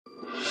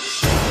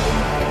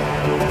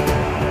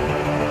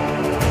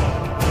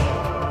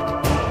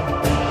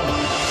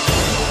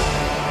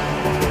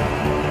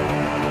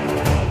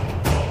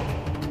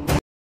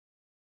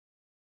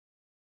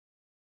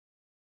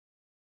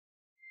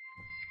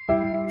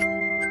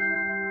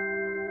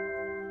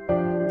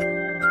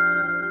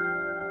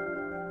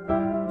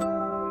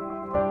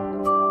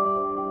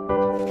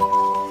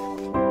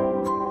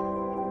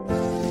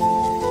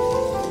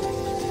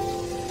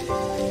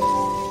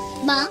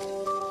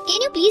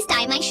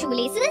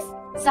shoelaces?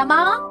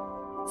 Sama?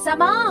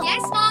 Sama?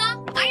 Yes,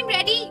 Ma. I'm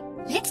ready.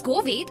 Let's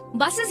go, Ved.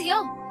 Bus is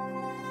here.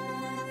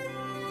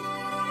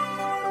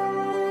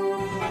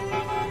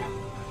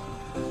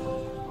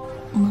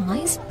 Ma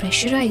is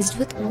pressurized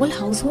with all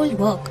household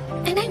work,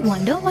 and I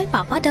wonder why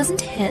Papa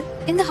doesn't help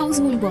in the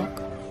household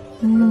work.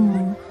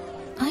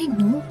 I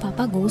know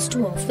Papa goes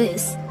to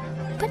office,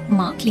 but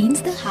Ma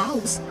cleans the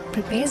house,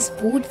 prepares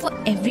food for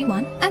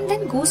everyone, and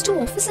then goes to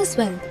office as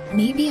well.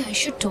 Maybe I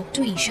should talk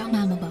to Isha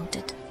ma'am about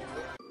it.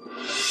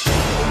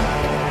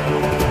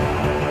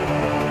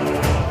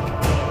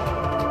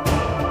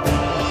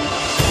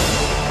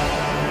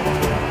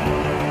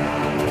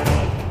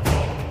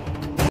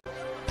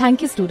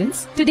 Thank you,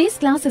 students. Today's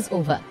class is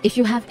over. If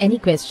you have any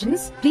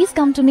questions, please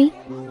come to me.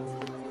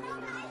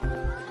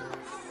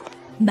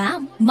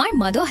 Ma'am, my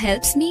mother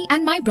helps me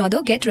and my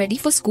brother get ready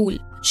for school.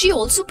 She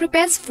also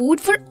prepares food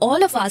for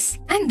all of us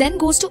and then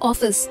goes to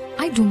office.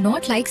 I do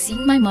not like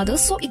seeing my mother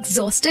so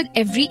exhausted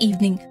every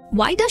evening.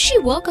 Why does she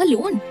work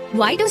alone?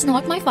 Why does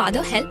not my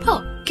father help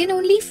her? Can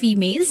only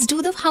females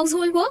do the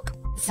household work?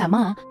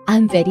 Sama,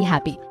 I'm very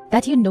happy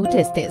that you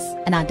noticed this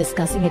and are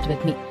discussing it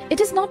with me. It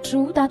is not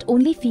true that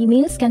only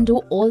females can do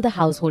all the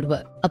household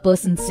work. A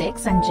person's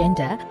sex and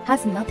gender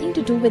has nothing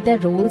to do with their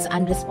roles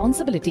and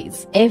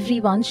responsibilities.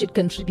 Everyone should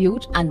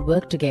contribute and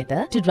work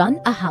together to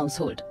run a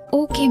household.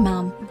 Okay,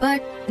 ma'am,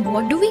 but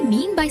what do we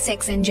mean by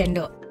sex and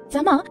gender?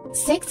 Sama,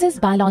 sex is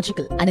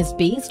biological and is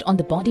based on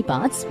the body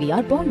parts we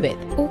are born with.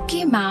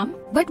 Okay, ma'am,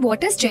 but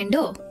what is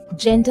gender?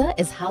 Gender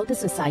is how the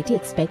society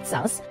expects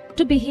us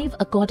to behave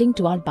according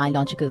to our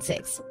biological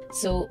sex.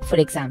 So, for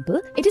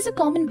example, it is a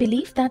common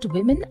belief that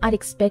women are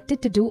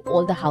expected to do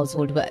all the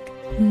household work.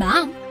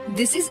 Ma'am,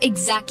 this is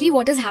exactly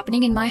what is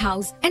happening in my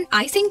house, and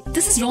I think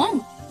this is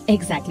wrong.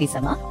 Exactly,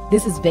 Sama.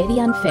 This is very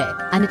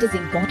unfair, and it is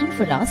important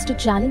for us to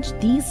challenge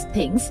these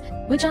things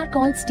which are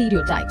called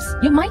stereotypes.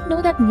 You might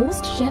know that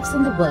most chefs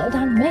in the world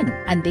are men,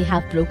 and they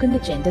have broken the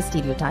gender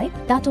stereotype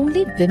that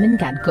only women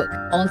can cook.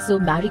 Also,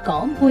 Mary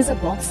Kom, who is a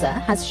boxer,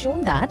 has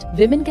shown that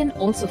women can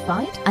also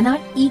fight and are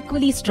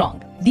equally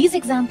strong. These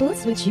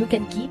examples which you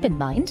can keep in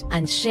mind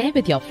and share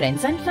with your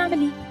friends and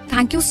family.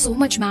 Thank you so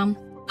much, ma'am.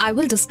 I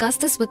will discuss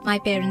this with my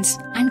parents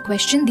and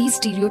question these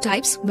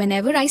stereotypes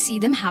whenever I see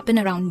them happen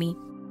around me.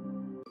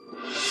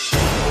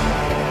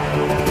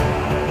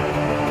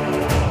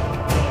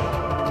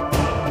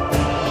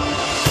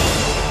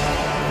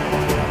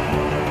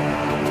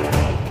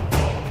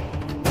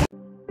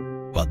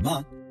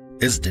 Padma,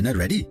 is dinner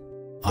ready?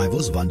 I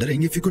was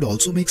wondering if you could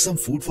also make some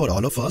food for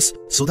all of us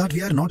so that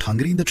we are not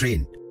hungry in the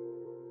train.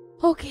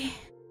 Okay.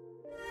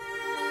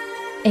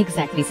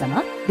 Exactly,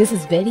 Sama. This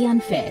is very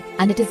unfair,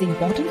 and it is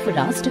important for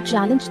us to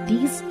challenge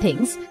these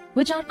things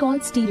which are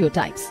called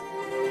stereotypes.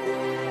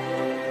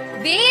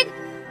 Ved!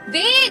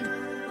 Ved!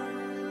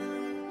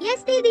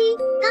 Yes, Didi.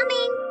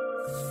 Coming.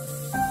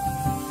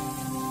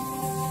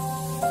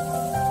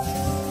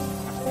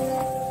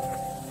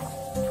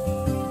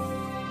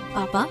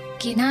 Papa,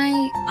 can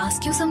I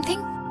ask you something?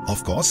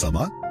 Of course,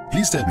 Sama.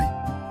 Please tell me.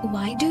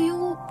 Why do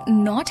you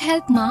not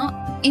help Ma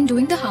in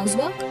doing the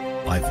housework?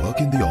 I work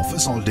in the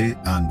office all day,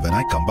 and when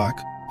I come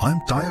back, I'm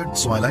tired,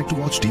 so I like to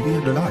watch TV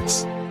and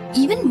relax.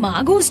 Even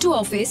Ma goes to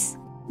office.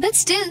 But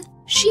still,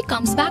 she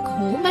comes back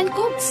home and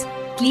cooks,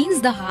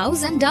 cleans the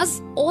house and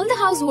does all the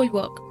household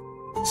work.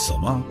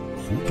 Sama,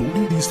 who told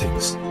you these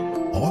things?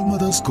 All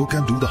mothers cook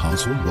and do the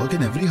household work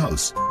in every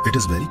house. It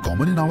is very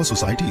common in our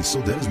society,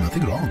 so there is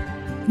nothing wrong.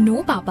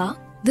 No, Papa,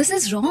 this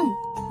is wrong.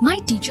 My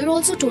teacher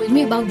also told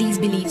me about these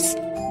beliefs,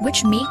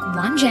 which make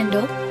one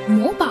gender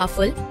more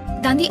powerful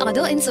than the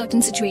other in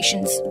certain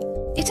situations.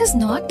 It is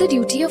not the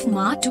duty of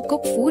Ma to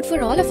cook food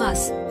for all of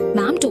us.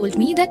 Ma'am told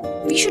me that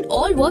we should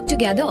all work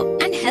together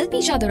and help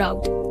each other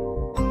out.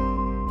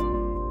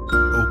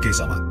 Okay,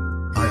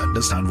 Sama. I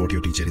understand what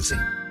your teacher is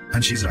saying.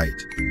 And she's right.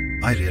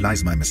 I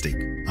realize my mistake.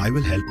 I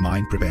will help Ma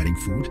in preparing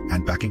food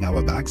and packing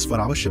our bags for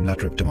our Shimla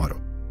trip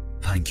tomorrow.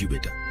 Thank you,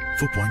 beta,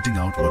 for pointing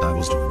out what I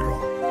was doing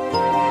wrong.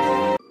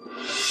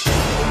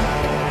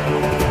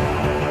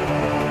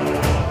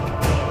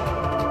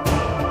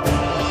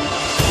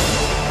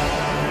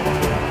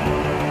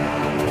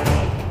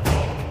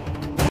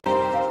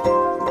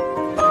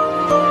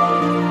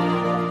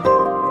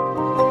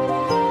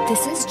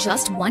 This is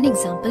just one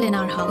example in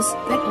our house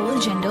where all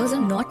genders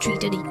are not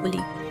treated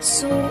equally.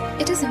 So,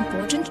 it is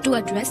important to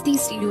address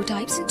these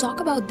stereotypes and talk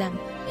about them,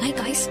 like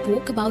I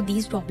spoke about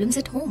these problems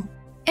at home.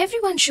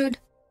 Everyone should.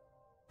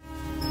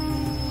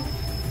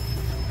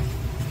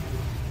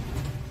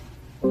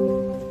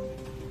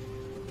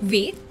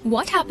 Wait,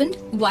 what happened?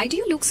 Why do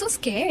you look so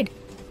scared?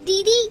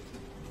 Didi,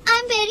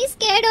 I'm very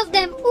scared of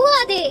them. Who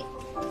are they?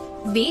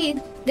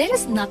 Ved, there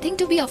is nothing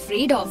to be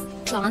afraid of.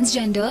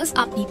 Transgenders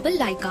are people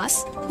like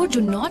us who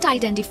do not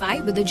identify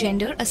with the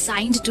gender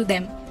assigned to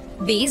them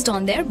based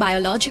on their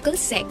biological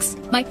sex.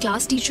 My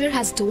class teacher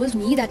has told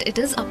me that it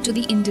is up to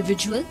the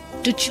individual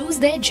to choose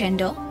their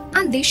gender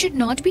and they should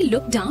not be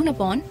looked down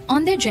upon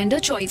on their gender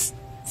choice.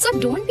 So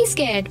don't be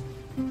scared.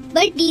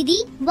 But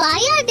Didi, why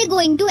are they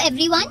going to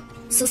everyone?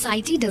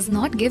 Society does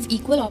not give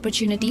equal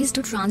opportunities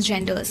to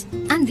transgenders,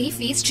 and they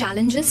face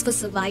challenges for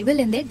survival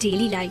in their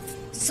daily life.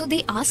 So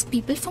they ask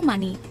people for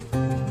money.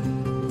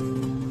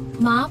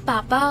 Ma,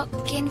 Papa,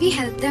 can we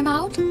help them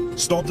out?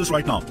 Stop this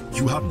right now.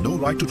 You have no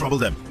right to trouble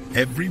them.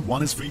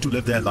 Everyone is free to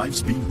live their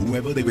lives being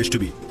whoever they wish to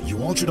be.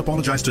 You all should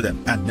apologize to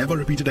them and never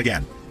repeat it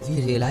again.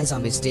 We realize our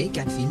mistake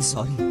and feel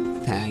sorry.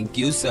 Thank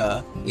you,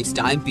 sir. It's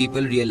time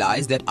people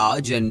realize that our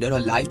gender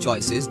or life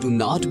choices do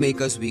not make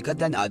us weaker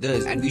than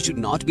others, and we should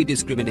not be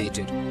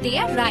discriminated. They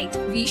are right.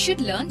 We should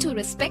learn to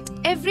respect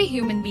every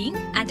human being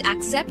and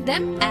accept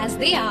them as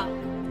they are.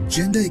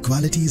 Gender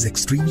equality is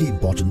extremely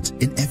important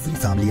in every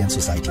family and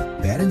society.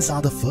 Parents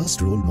are the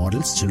first role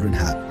models children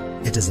have.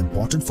 It is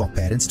important for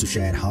parents to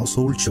share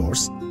household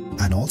chores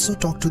and also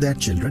talk to their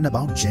children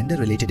about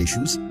gender-related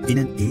issues in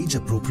an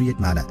age-appropriate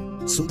manner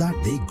so that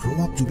they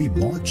grow up to be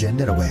more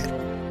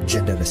gender-aware,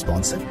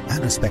 gender-responsive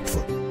and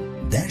respectful.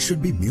 There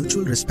should be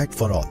mutual respect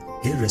for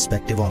all,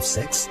 irrespective of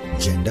sex,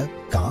 gender,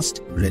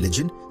 caste,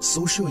 religion,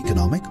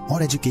 socio-economic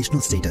or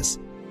educational status.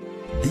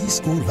 These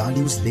core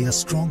values lay a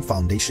strong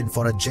foundation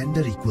for a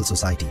gender-equal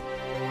society.